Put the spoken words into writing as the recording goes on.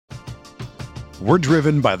We're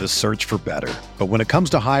driven by the search for better. But when it comes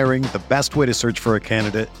to hiring, the best way to search for a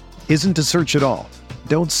candidate isn't to search at all.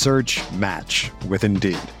 Don't search, match with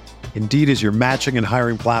Indeed. Indeed is your matching and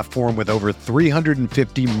hiring platform with over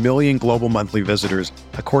 350 million global monthly visitors,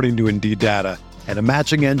 according to Indeed data, and a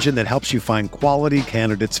matching engine that helps you find quality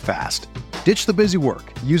candidates fast. Ditch the busy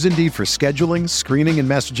work. Use Indeed for scheduling, screening, and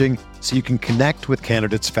messaging so you can connect with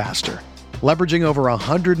candidates faster. Leveraging over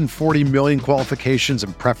 140 million qualifications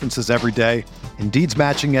and preferences every day, Indeed's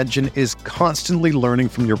matching engine is constantly learning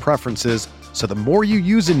from your preferences, so the more you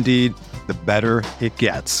use Indeed, the better it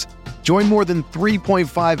gets. Join more than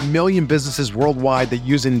 3.5 million businesses worldwide that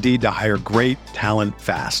use Indeed to hire great talent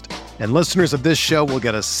fast. And listeners of this show will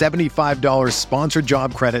get a $75 sponsored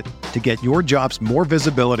job credit to get your jobs more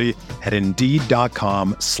visibility at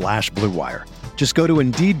Indeed.com/Blue Wire. Just go to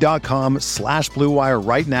Indeed.com/Blue Wire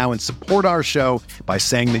right now and support our show by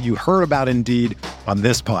saying that you heard about Indeed on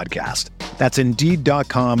this podcast. That's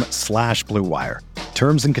Indeed.com/Blue Wire.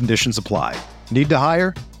 Terms and conditions apply. Need to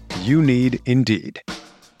hire? You need Indeed.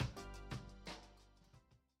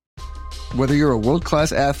 Whether you're a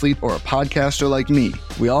world-class athlete or a podcaster like me,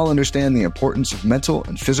 we all understand the importance of mental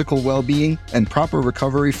and physical well-being and proper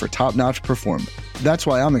recovery for top-notch performance. That's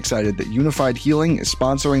why I'm excited that Unified Healing is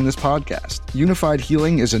sponsoring this podcast. Unified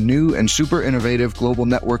Healing is a new and super innovative global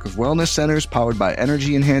network of wellness centers powered by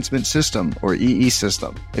Energy Enhancement System, or EE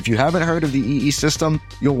System. If you haven't heard of the EE System,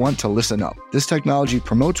 you'll want to listen up. This technology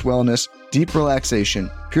promotes wellness, deep relaxation,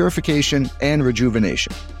 purification, and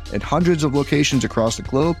rejuvenation. At hundreds of locations across the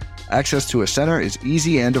globe, access to a center is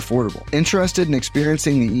easy and affordable. Interested in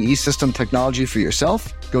experiencing the EE System technology for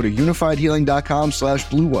yourself? Go to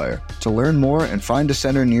unifiedhealing.com/Blue Wire to learn more and find a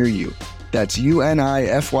center near you. That's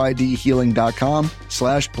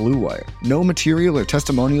UNIFYDhealing.com/Blue Wire. No material or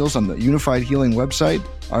testimonials on the Unified Healing website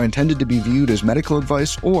are intended to be viewed as medical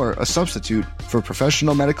advice or a substitute for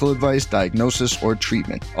professional medical advice, diagnosis, or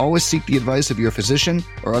treatment. Always seek the advice of your physician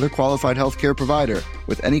or other qualified healthcare provider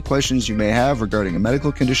with any questions you may have regarding a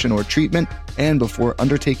medical condition or treatment and before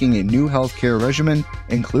undertaking a new healthcare regimen,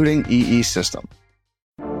 including EE System.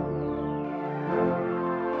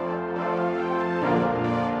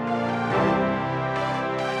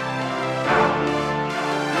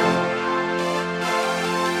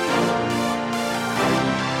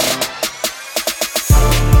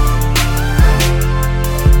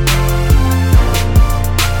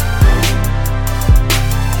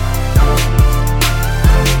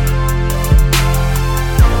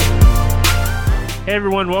 Hey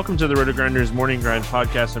everyone, welcome to the RotoGrinders Morning Grind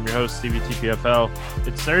Podcast. I'm your host, Stevie TPFL.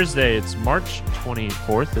 It's Thursday, it's March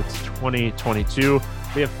 24th, it's 2022.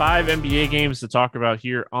 We have 5 NBA games to talk about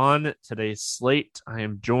here on today's slate. I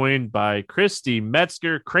am joined by Christy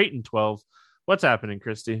Metzger, Creighton 12. What's happening,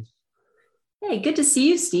 Christy? Hey, good to see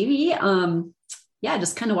you, Stevie.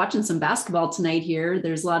 Just kind of watching some basketball tonight here.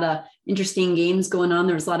 There's a lot of interesting games going on.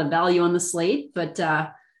 There's a lot of value on the slate, but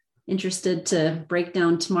interested to break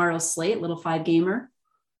down tomorrow's slate, little 5-gamer.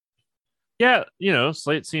 Yeah,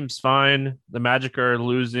 slate seems fine. The Magic are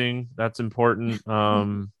losing. That's important.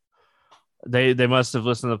 They must have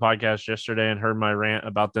listened to the podcast yesterday and heard my rant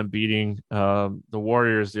about them beating the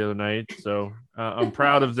Warriors the other night. So I'm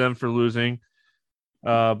proud of them for losing.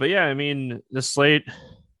 But yeah, I mean, the slate,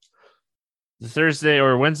 the Thursday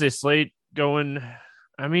or Wednesday slate going,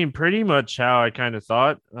 I mean, pretty much how I kind of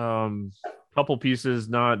thought. Couple pieces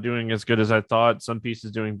not doing as good as I thought. Some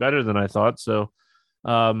pieces doing better than I thought. So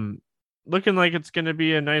looking like it's going to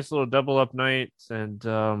be a nice little double up night. And,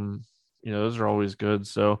 those are always good.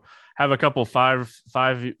 So have a couple five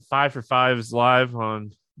for fives live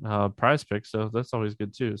on Prize Picks. So that's always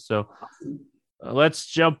good too. So let's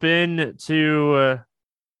jump in to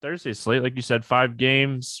Thursday slate. Like you said, 5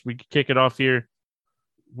 games. We could kick it off here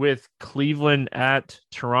with Cleveland at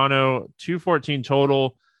Toronto, 214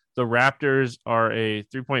 total. The Raptors are a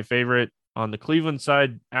 3-point favorite. On the Cleveland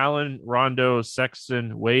side, Allen, Rondo,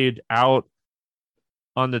 Sexton, Wade out.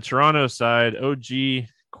 On the Toronto side, OG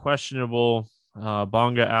questionable,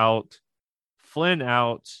 Bonga out, Flynn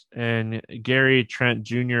out, and Gary Trent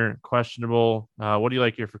Jr. questionable. What do you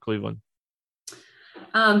like here for Cleveland?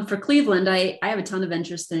 For Cleveland, I have a ton of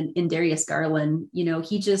interest in Darius Garland.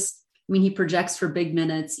 He projects for big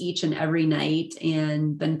minutes each and every night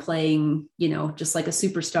and been playing, just like a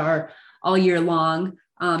superstar all year long.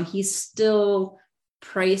 He's still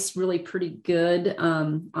priced really pretty good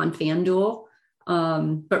on FanDuel,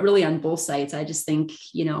 but really on both sites. I just think,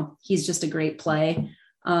 he's just a great play.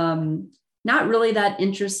 Not really that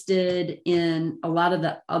interested in a lot of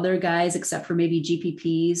the other guys, except for maybe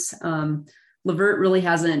GPPs. LeVert really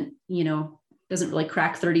doesn't really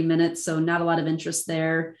crack 30 minutes. So not a lot of interest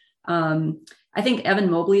there. I think Evan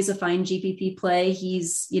Mobley is a fine GPP play.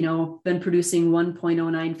 He's, been producing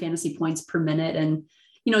 1.09 fantasy points per minute and,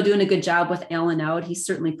 doing a good job with Allen out. He's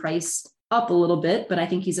certainly priced up a little bit, but I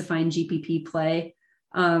think he's a fine GPP play.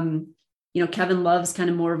 Kevin Love's kind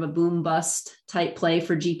of more of a boom bust type play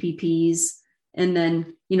for GPPs. And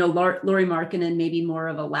then, Lauri Markkanen, maybe more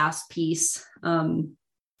of a last piece.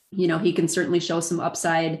 He can certainly show some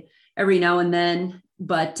upside every now and then.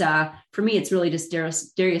 But for me, it's really just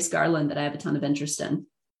Darius Garland that I have a ton of interest in.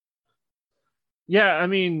 Yeah, I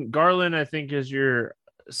mean, Garland, I think, is your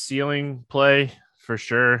ceiling play for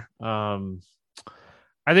sure.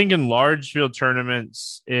 I think in large field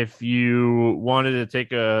tournaments, if you wanted to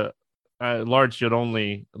take a large field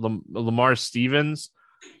only, Lamar Stevens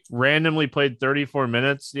randomly played 34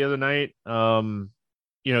 minutes the other night.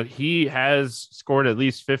 He has scored at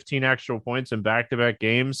least 15 actual points in back-to-back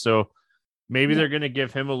games. So maybe they're going to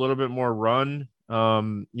give him a little bit more run.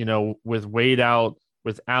 With Wade out,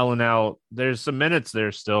 with Allen out, there's some minutes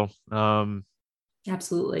there still.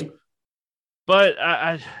 Absolutely. But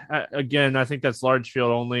I think that's large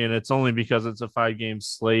field only, and it's only because it's a 5-game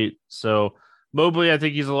slate. So Mobley, I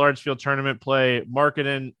think he's a large field tournament play.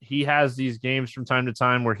 Markkanen, he has these games from time to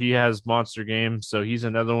time where he has monster games. So he's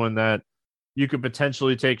another one that you could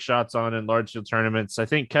potentially take shots on in large field tournaments. I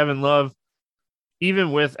think Kevin Love,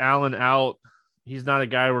 even with Allen out, he's not a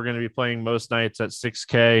guy we're going to be playing most nights at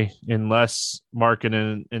 6K unless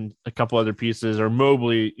Markkanen and a couple other pieces, or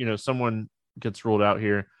Mobley, someone gets ruled out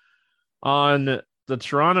here. On the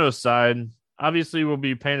Toronto side, obviously we'll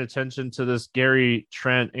be paying attention to this Gary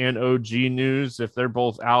Trent and OG news. If they're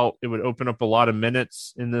both out, it would open up a lot of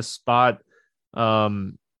minutes in this spot.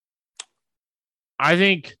 I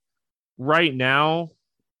think right now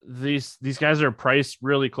these guys are priced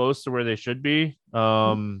really close to where they should be.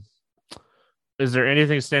 Is there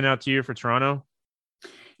anything stand out to you for Toronto?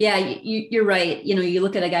 Yeah, you're right. You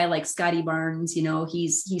look at a guy like Scotty Barnes,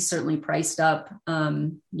 he's certainly priced up,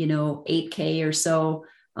 8K or so,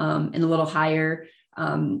 and a little higher.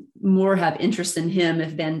 More have interest in him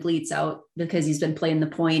if Van Vliet's out because he's been playing the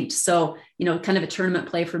point. So, kind of a tournament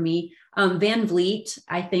play for me. Van Vliet,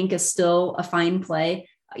 I think, is still a fine play.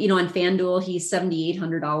 On FanDuel, he's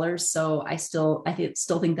 $7,800. So I still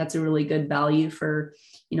think that's a really good value for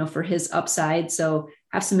his upside. So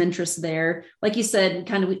have some interest there. Like you said,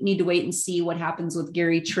 kind of need to wait and see what happens with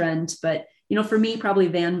Gary Trent. But, for me, probably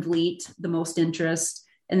Van Vliet, the most interest.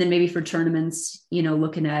 And then maybe for tournaments,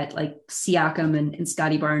 looking at like Siakam and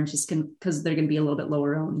Scotty Barnes, just because they're going to be a little bit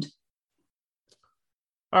lower owned.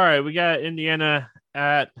 All right. We got Indiana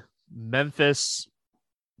at Memphis.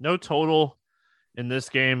 No total in this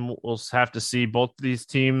game. We'll have to see. Both of these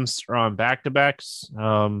teams are on back-to-backs.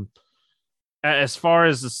 As far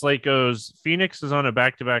as the slate goes, Phoenix is on a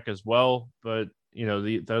back-to-back as well, but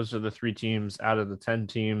those are the 3 teams out of the 10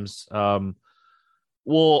 teams.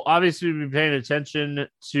 We'll obviously be paying attention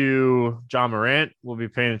to Ja Morant. We'll be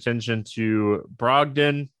paying attention to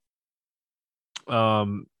Brogdon,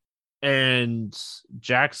 and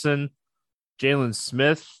Jackson, Jalen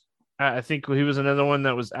Smith. I think he was another one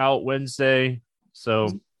that was out Wednesday. So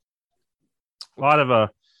a lot of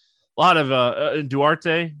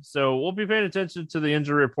Duarte. So we'll be paying attention to the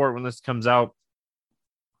injury report when this comes out.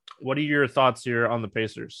 What are your thoughts here on the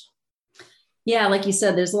Pacers? Yeah, like you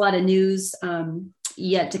said, there's a lot of news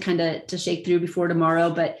yet to shake through before tomorrow.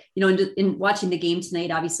 But, in watching the game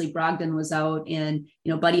tonight, obviously Brogdon was out and,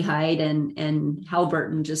 Buddy Hyde and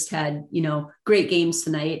Haliburton just had, great games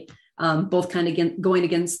tonight. Both kind of going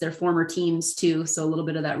against their former teams too. So a little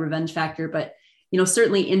bit of that revenge factor, but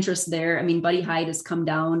certainly interest there. I mean, Buddy Hyde has come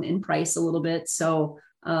down in price a little bit. So,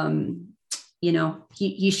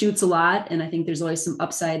 he shoots a lot and I think there's always some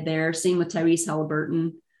upside there. Same with Tyrese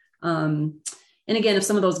Haliburton. And again, if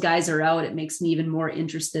some of those guys are out, it makes me even more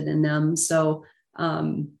interested in them. So,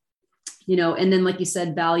 and then like you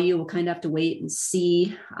said, value, we'll kind of have to wait and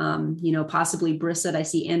see, possibly Brissett. I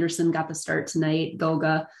see Anderson got the start tonight,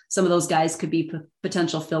 Goga. Some of those guys could be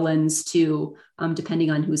potential fill-ins too,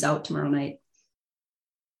 depending on who's out tomorrow night.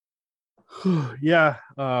 Yeah.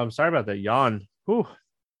 Sorry about that yawn.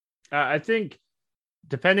 I think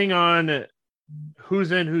depending on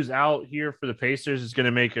who's in, who's out here for the Pacers is going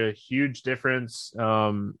to make a huge difference.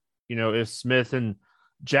 If Smith and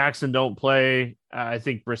Jackson don't play, I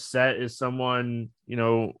think Brissett is someone,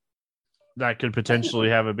 that could potentially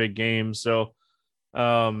have a big game. So,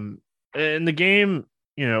 in the game,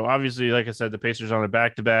 obviously, like I said, the Pacers on a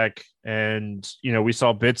back-to-back and, we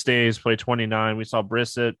saw Bitstays play 29. We saw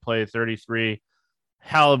Brissett play 33.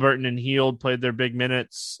 Haliburton and Hield played their big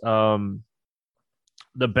minutes.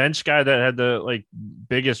 The bench guy that had the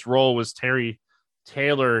biggest role was Terry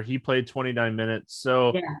Taylor, he played 29 minutes.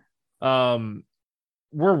 So Yeah.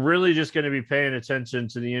 we're really just going to be paying attention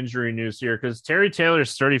to the injury news here because Terry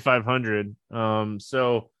Taylor's 3,500.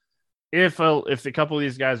 So if a couple of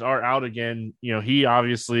these guys are out again, he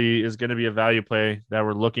obviously is going to be a value play that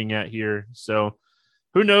we're looking at here. So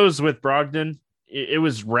who knows with Brogdon? It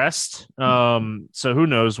was rest. So who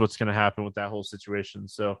knows what's going to happen with that whole situation.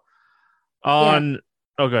 So Yeah.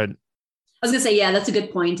 oh, good. I was going to say, yeah, that's a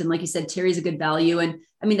good point. And like you said, Terry's a good value. And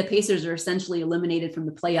I mean, the Pacers are essentially eliminated from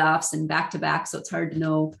the playoffs and back to back. So it's hard to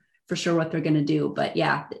know for sure what they're going to do. But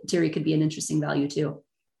yeah, Terry could be an interesting value too.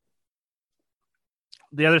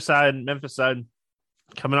 The other side, Memphis side,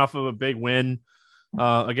 coming off of a big win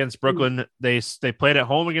against Brooklyn. They played at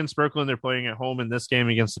home against Brooklyn. They're playing at home in this game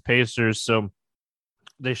against the Pacers. So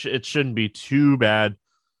it shouldn't be too bad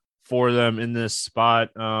for them in this spot.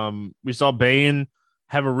 We saw Bane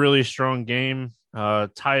have a really strong game.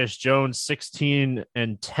 Tyus Jones, 16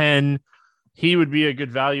 and 10. He would be a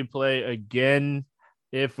good value play again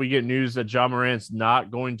if we get news that Ja Morant's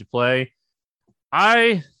not going to play.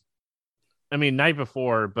 I mean, night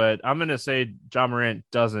before, but I'm going to say Ja Morant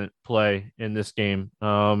doesn't play in this game.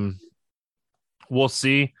 We'll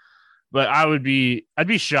see, but I'd be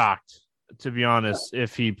shocked, to be honest,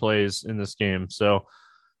 if he plays in this game. So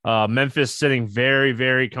Memphis sitting very,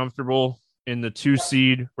 very comfortable in the 2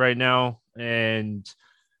 seed right now. And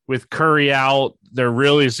with Curry out, they're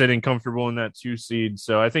really sitting comfortable in that 2 seed.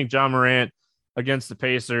 So I think Ja Morant against the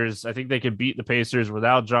Pacers, I think they could beat the Pacers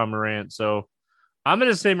without Ja Morant. So I'm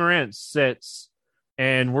going to say Morant sits,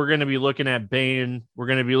 and we're going to be looking at Bane. We're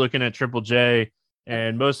going to be looking at Triple J.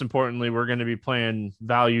 And most importantly, we're going to be playing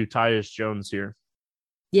value Tyus Jones here.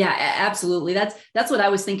 Yeah, absolutely. That's what I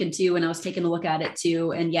was thinking too when I was taking a look at it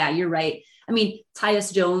too. And yeah, you're right. I mean,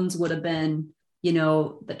 Tyus Jones would have been,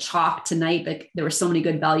 the chalk tonight, but there were so many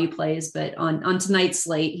good value plays. But on tonight's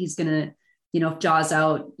slate, he's gonna, if Jaw's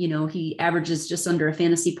out, he averages just under a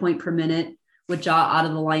fantasy point per minute with Jaw out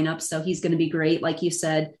of the lineup. So he's going to be great. Like you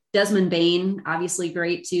said, Desmond Bane, obviously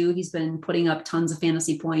great too. He's been putting up tons of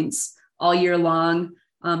fantasy points all year long.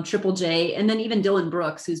 Triple J, and then even Dylan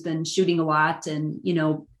Brooks, who's been shooting a lot and,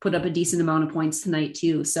 put up a decent amount of points tonight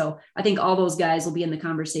too. So I think all those guys will be in the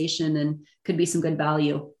conversation and could be some good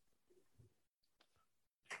value.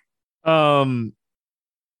 I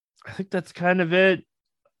think that's kind of it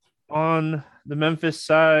on the Memphis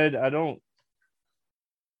side. I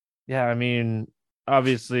mean,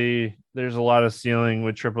 obviously there's a lot of ceiling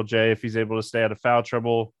with Triple J if he's able to stay out of foul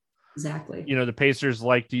trouble. Exactly. The Pacers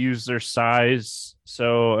like to use their size.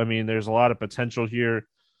 So, I mean, there's a lot of potential here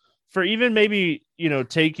for even maybe,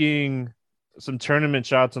 taking some tournament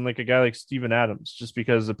shots on like a guy like Steven Adams, just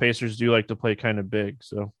because the Pacers do like to play kind of big.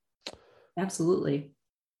 So, absolutely.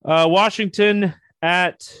 Washington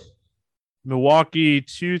at Milwaukee,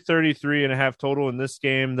 233.5 total in this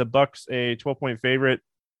game. The Bucks a 12-point favorite.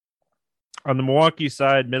 On the Milwaukee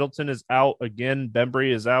side, Middleton is out again.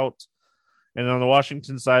 Bembry is out. And on the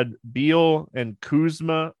Washington side, Beal and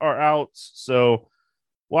Kuzma are out. So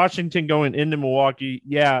Washington going into Milwaukee,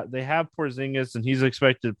 yeah, they have Porzingis, and he's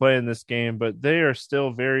expected to play in this game, but they are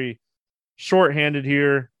still very shorthanded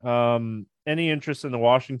here. Any interest in the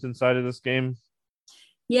Washington side of this game?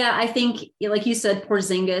 Yeah, I think, like you said,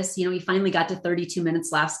 Porzingis, he finally got to 32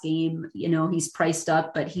 minutes last game. He's priced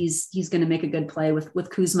up, but he's going to make a good play with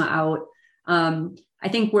Kuzma out. I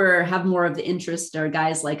think have more of the interest are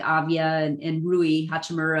guys like Avia and Rui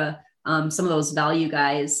Hachimura, some of those value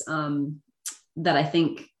guys that I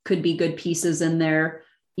think could be good pieces in there.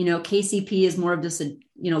 KCP is more of just a,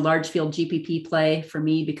 large field GPP play for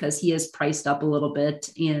me because he is priced up a little bit,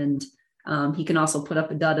 and he can also put up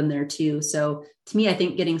a dud in there too. So to me, I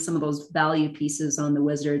think getting some of those value pieces on the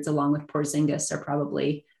Wizards along with Porzingis are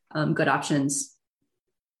probably good options.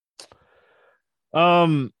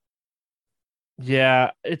 Yeah,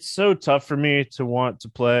 it's so tough for me to want to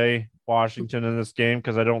play Washington in this game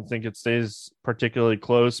because I don't think it stays particularly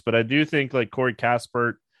close. But I do think like Corey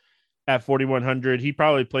Kaspert at 4,100, he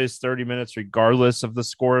probably plays 30 minutes regardless of the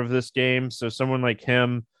score of this game. So someone like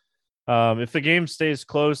him, if the game stays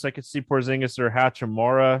close, I could see Porzingis or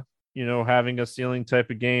Hachimura, having a ceiling type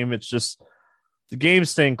of game. It's just the game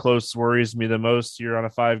staying close worries me the most here on a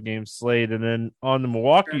 5-game slate. And then on the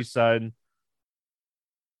Milwaukee side,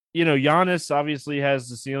 Giannis obviously has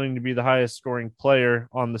the ceiling to be the highest scoring player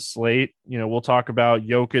on the slate. We'll talk about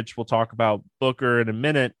Jokic. We'll talk about Booker in a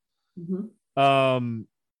minute. Mm-hmm.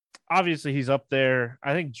 Obviously he's up there.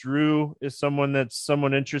 I think Drew is someone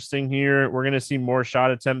interesting here. We're going to see more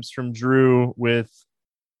shot attempts from Drew with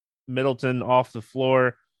Middleton off the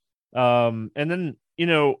floor. And then,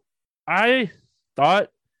 I thought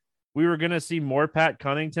we were going to see more Pat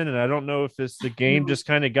Connaughton, and I don't know if the game just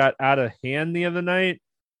kind of got out of hand the other night,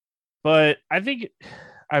 but I think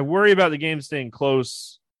I worry about the game staying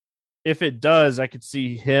close. If it does, I could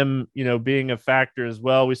see him, being a factor as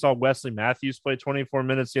well. We saw Wesley Matthews play 24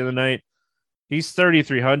 minutes the other night. He's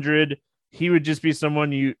 3,300. He would just be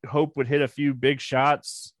someone you hope would hit a few big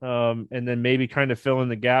shots, and then maybe kind of fill in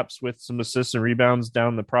the gaps with some assists and rebounds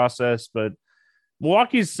down the process. But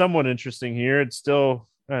Milwaukee's somewhat interesting here. It's still,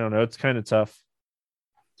 I don't know, it's kind of tough.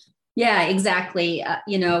 Yeah, exactly.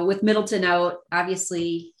 With Middleton out,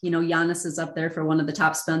 obviously, Giannis is up there for one of the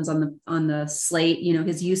top spends on the slate.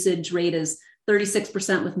 His usage rate is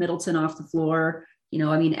 36% with Middleton off the floor.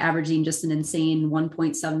 Averaging just an insane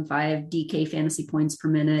 1.75 DK fantasy points per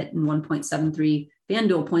minute and 1.73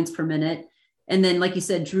 FanDuel points per minute. And then, like you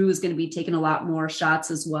said, Drew is going to be taking a lot more shots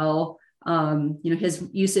as well. His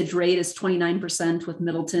usage rate is 29% with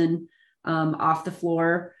Middleton off the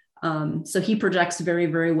floor. So he projects very,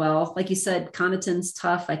 very well. Like you said, Connaughton's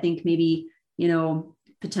tough. I think maybe,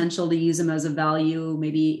 potential to use him as a value,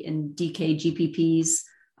 maybe in DK GPPs.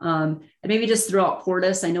 And maybe just throw out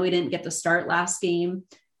Portis. I know he didn't get the start last game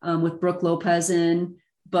with Brooke Lopez in,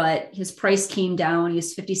 but his price came down.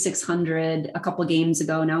 He's 5,600 a couple of games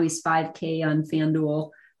ago. Now he's 5K on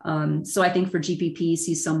FanDuel. So I think for GPPs,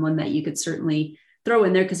 he's someone that you could certainly throw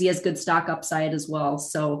in there because he has good stock upside as well.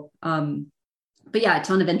 So, but yeah, a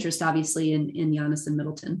ton of interest, obviously, in Giannis and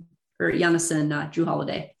Middleton, or Giannis and Drew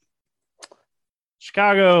Holiday.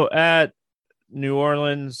 Chicago at New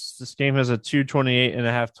Orleans. This game has a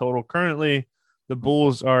 228.5 total. Currently, the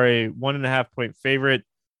Bulls are a 1.5 point favorite.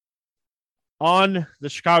 On the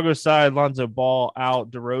Chicago side, Lonzo Ball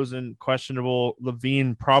out, DeRozan questionable,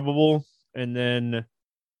 LaVine probable. And then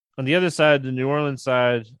on the other side, the New Orleans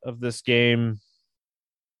side of this game,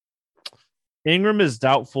 Ingram is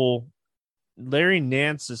doubtful. Larry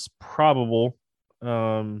Nance is probable.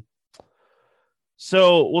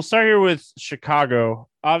 So we'll start here with Chicago.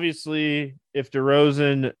 Obviously, if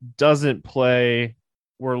DeRozan doesn't play,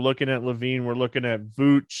 we're looking at LaVine. We're looking at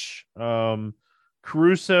Vooch.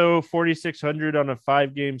 Caruso, 4,600 on a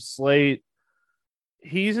 5-game slate.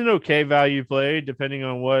 He's an okay value play, depending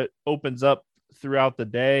on what opens up throughout the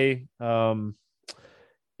day.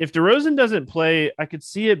 If DeRozan doesn't play, I could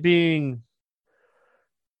see it being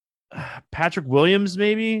Patrick Williams,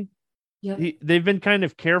 maybe. Yep. They've been kind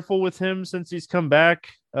of careful with him since he's come back.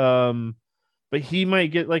 But he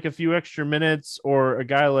might get like a few extra minutes, or a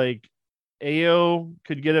guy like Ayo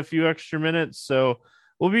could get a few extra minutes. So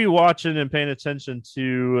we'll be watching and paying attention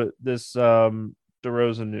to this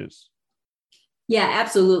DeRozan news. Yeah,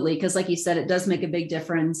 absolutely. Because like you said, it does make a big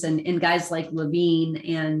difference. And guys like LaVine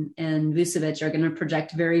and Vucevic are going to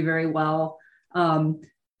project very, very well.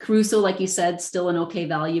 Caruso, like you said, still an okay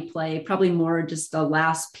value play, probably more just a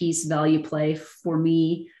last piece value play for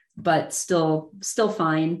me, but still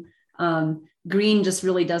fine. Green just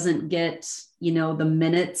really doesn't get, the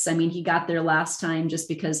minutes. I mean, he got there last time just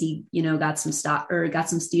because he, got some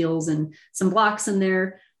steals and some blocks in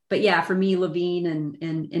there. But yeah, for me, LaVine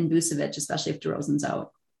and Vucevic, especially if DeRozan's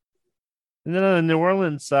out. And then on the New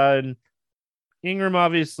Orleans side, Ingram,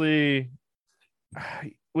 obviously,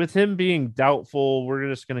 with him being doubtful, we're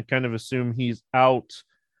just going to kind of assume he's out.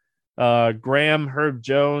 Graham, Herb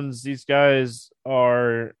Jones, these guys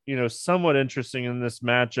are, somewhat interesting in this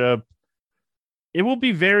matchup. It will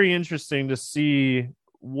be very interesting to see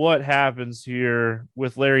what happens here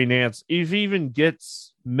with Larry Nance, if he even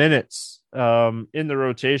gets minutes in the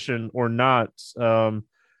rotation or not.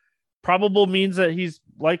 Probable means that he's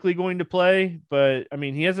likely going to play, but I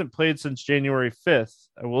mean, he hasn't played since January 5th.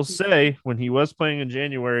 I will say, when he was playing in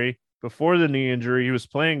January before the knee injury, he was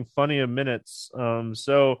playing plenty of minutes.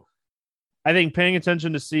 So I think paying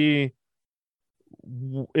attention to see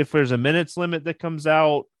if there's a minutes limit that comes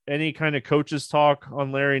out, any kind of coaches talk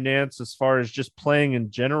on Larry Nance as far as just playing in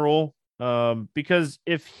general. Because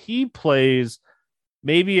if he plays,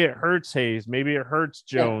 maybe it hurts Hayes, maybe it hurts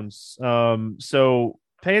Jones. So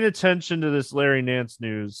paying attention to this Larry Nance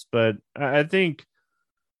news. But I think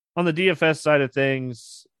on the DFS side of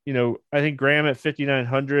things, I think Graham at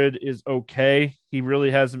 5,900 is okay. He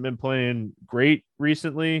really hasn't been playing great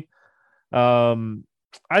recently.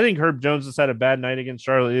 I think Herb Jones has had a bad night against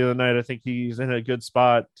Charlotte the other night. I think he's in a good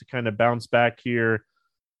spot to kind of bounce back here.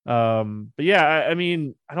 But yeah, I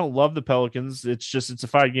mean, I don't love the Pelicans. It's a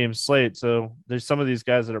 5-game slate. So there's some of these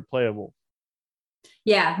guys that are playable.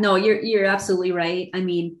 Yeah, no, you're absolutely right. I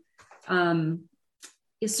mean,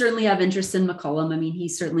 you certainly have interest in McCollum. I mean, he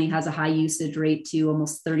certainly has a high usage rate too,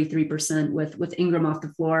 almost 33% with Ingram off the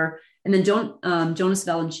floor. And then Jonas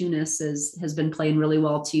Valanciunas has been playing really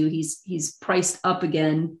well too. He's priced up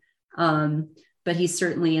again But he's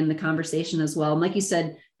certainly in the conversation as well. And like you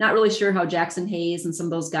said, not really sure how Jackson Hayes and some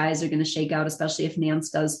of those guys are going to shake out, especially if Nance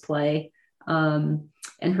does play, and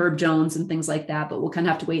Herb Jones and things like that. But we'll kind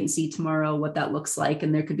of have to wait and see tomorrow what that looks like.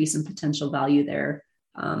 And there could be some potential value there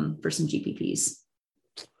for some GPPs.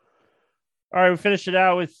 All right, we finished it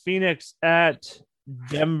out with Phoenix at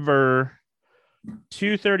Denver.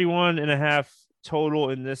 231.5 total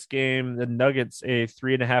in this game. The Nuggets a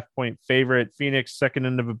 3.5 point favorite. Phoenix second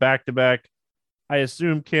end of a back-to-back. I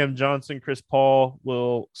assume Cam Johnson, Chris Paul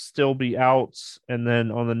will still be out. And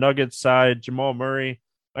then on the Nuggets side, Jamal Murray,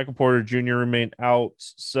 Michael Porter Jr. remain out.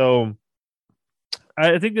 So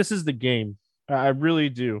I think this is the game. I really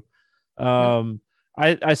do.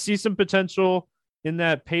 I see some potential in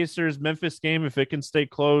that Pacers Memphis game if it can stay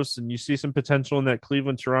close, and you see some potential in that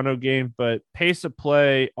Cleveland Toronto game. But pace of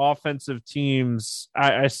play, offensive teams,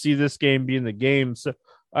 I see this game being the game. So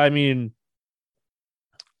I mean,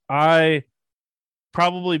 I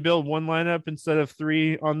probably build one lineup instead of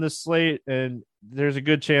three on this slate, and there's a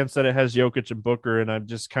good chance that it has Jokic and Booker, and I'm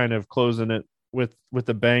just kind of closing it with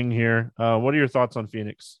a bang here. What are your thoughts on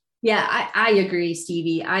Phoenix? Yeah, I agree,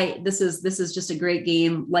 Stevie. This is just a great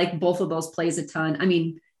game. Like both of those plays a ton. I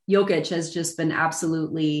mean, Jokic has just been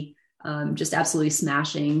absolutely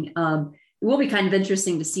smashing. It will be kind of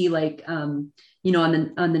interesting to see, like, on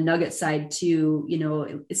the Nugget side too.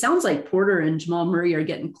 It sounds like Porter and Jamal Murray are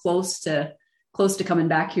getting close to coming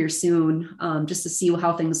back here soon, just to see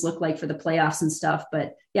how things look like for the playoffs and stuff.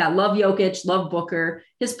 But yeah, love Jokic, love Booker.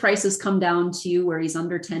 His price has come down too, where he's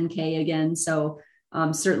under 10K again. So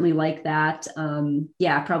certainly like that.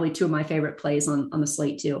 Probably two of my favorite plays on the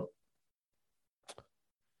slate too.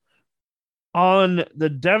 On the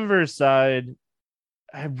Denver side,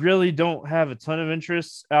 I really don't have a ton of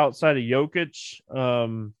interest outside of Jokic.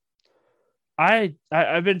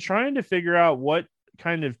 I've been trying to figure out what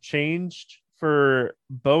kind of changed for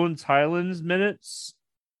Bones Highland's minutes.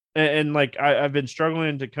 And like, I've been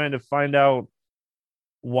struggling to kind of find out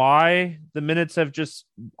why the minutes have just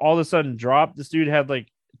all of a sudden dropped. This dude had like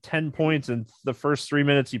 10 points in the first 3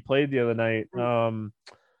 minutes he played the other night. But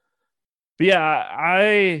yeah,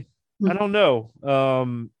 I don't know.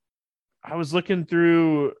 I was looking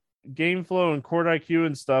through game flow and court IQ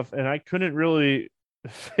and stuff, and I couldn't really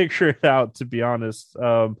figure it out, to be honest.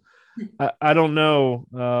 I don't know.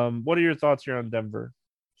 What are your thoughts here on Denver?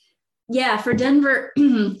 Yeah, for Denver,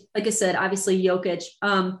 like I said, obviously Jokic.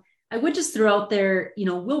 I would just throw out there,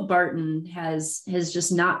 Will Barton has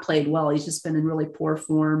just not played well. He's just been in really poor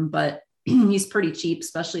form, but he's pretty cheap,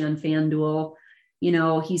 especially on FanDuel.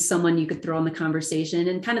 He's someone you could throw in the conversation,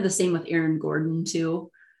 and kind of the same with Aaron Gordon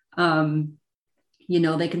too.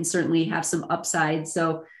 They can certainly have some upside.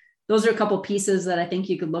 So those are a couple pieces that I think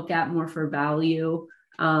you could look at more for value.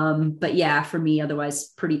 But yeah, for me, otherwise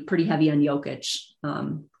pretty heavy on Jokic,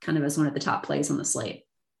 kind of as one of the top plays on the slate.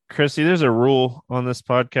 Chrissy, there's a rule on this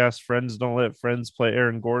podcast: friends don't let friends play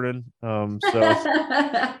Aaron Gordon. So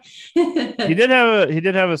he did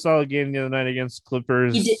have a solid game the other night against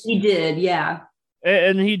Clippers. He did, yeah.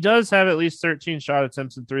 And he does have at least 13 shot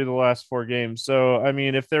attempts in 3 of the last 4 games. So I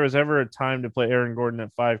mean, if there was ever a time to play Aaron Gordon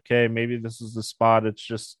at 5K, maybe this is the spot. It's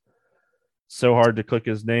just so hard to click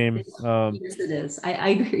his name. Yes, it is. I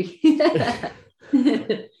agree.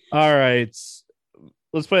 All right.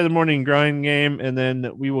 Let's play the morning grind game, and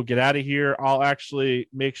then we will get out of here. I'll actually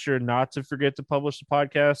make sure not to forget to publish the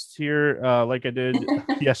podcast here, like I did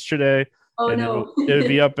yesterday. Oh, and no. It'll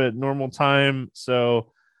be up at normal time.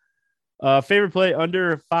 So favorite play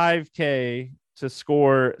under 5K to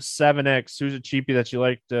score 7X. Who's a cheapie that you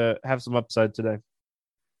like to have some upside today?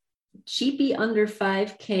 Cheapie under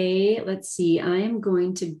 5K. Let's see. I am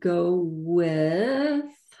going to go with...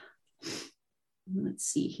 Let's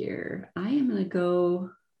see here. I am going to go.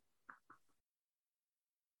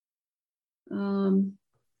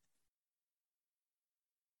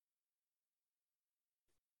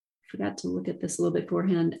 Forgot to look at this a little bit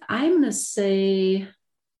beforehand. I'm going to say, I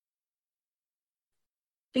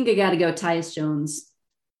think I got to go Tyus Jones.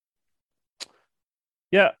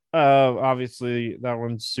 Yeah, obviously that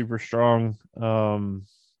one's super strong. I'm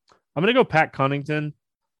going to go Pat Connaughton.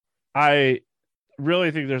 I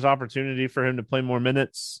really think there's opportunity for him to play more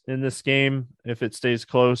minutes in this game if it stays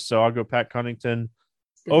close. So I'll go Pat Connaughton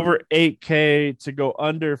over 8K to go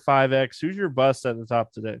under 5X. Who's your bust at the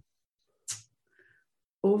top today?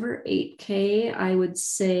 Over 8K, I would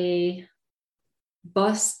say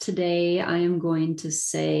bust today. I'm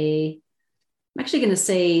actually going to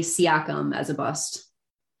say Siakam as a bust.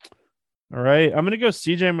 All right. I'm going to go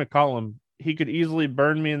CJ McCollum. He could easily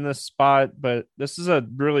burn me in this spot, but this is a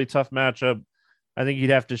really tough matchup. I think he'd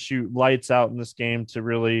have to shoot lights out in this game to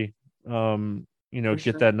really get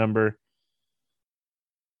sure. that number.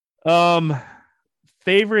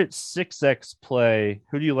 Favorite 6X play.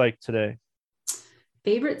 Who do you like today?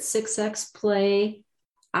 Favorite 6X play.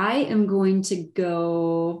 I am going to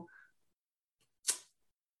go.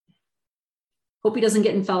 Hope he doesn't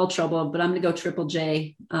get in foul trouble, but I'm going to go Triple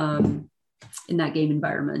J in that game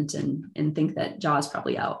environment and think that Ja is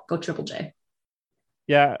probably out. Go Triple J.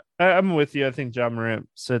 Yeah, I'm with you. I think Ja Morant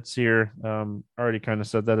sits here. Already kind of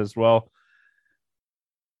said that as well.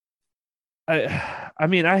 I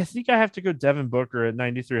mean, I think I have to go Devin Booker at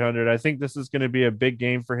 9,300. I think this is going to be a big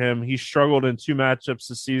game for him. He struggled in 2 matchups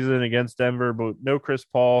this season against Denver, but no Chris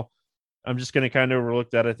Paul. I'm just going to kind of overlook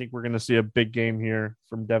that. I think we're going to see a big game here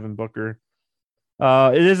from Devin Booker.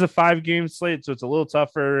 It is a 5-game slate, so it's a little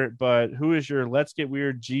tougher, but who is your Let's Get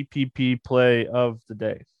Weird GPP play of the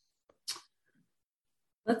day?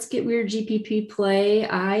 Let's Get Weird GPP play.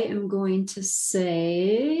 I am going to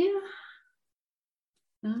say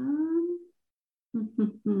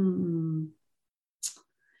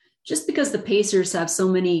just because the Pacers have so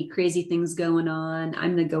many crazy things going on,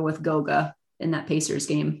 I'm going to go with Goga in that Pacers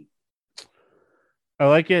game. I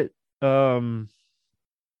like it. I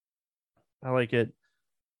like it.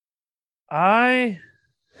 I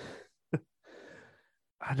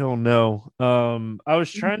don't know. I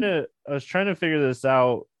was trying to figure this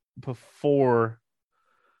out before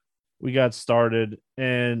we got started,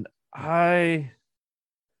 and I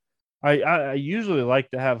usually like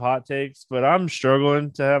to have hot takes, but I'm struggling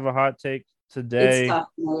to have a hot take today. It's tough,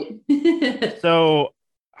 right? So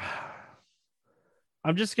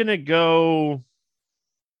I'm just gonna go.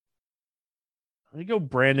 Let me go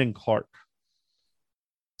Brandon Clark.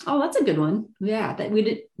 Oh, that's a good one. Yeah, that we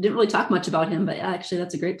didn't really talk much about him, but actually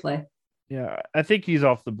that's a great play. Yeah, I think he's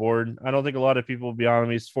off the board. I don't think a lot of people will be on him.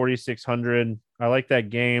 He's 4,600. I like that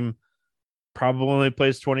game. Probably only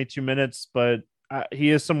plays 22 minutes, but he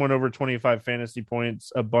is someone over 25 fantasy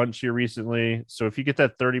points a bunch here recently. So if you get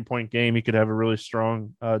that 30-point game, he could have a really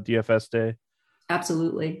strong DFS day.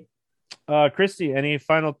 Absolutely. Christy, any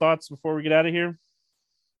final thoughts before we get out of here?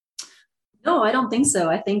 No, I don't think so.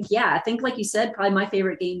 I think like you said, probably my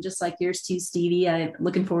favorite game, just like yours too, Stevie. I'm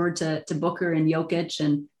looking forward to Booker and Jokic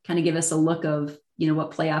and kind of give us a look of,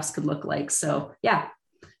 what playoffs could look like. So yeah,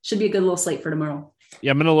 should be a good little slate for tomorrow.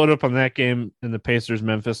 Yeah, I'm going to load up on that game in the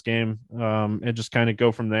Pacers-Memphis game and just kind of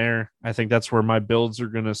go from there. I think that's where my builds are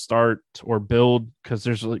going to start or build because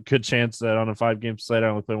there's a good chance that on a 5-game slate I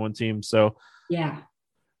only play one team. So yeah.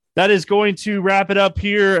 That is going to wrap it up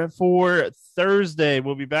here for Thursday.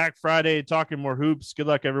 We'll be back Friday talking more hoops. Good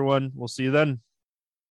luck, everyone. We'll see you then.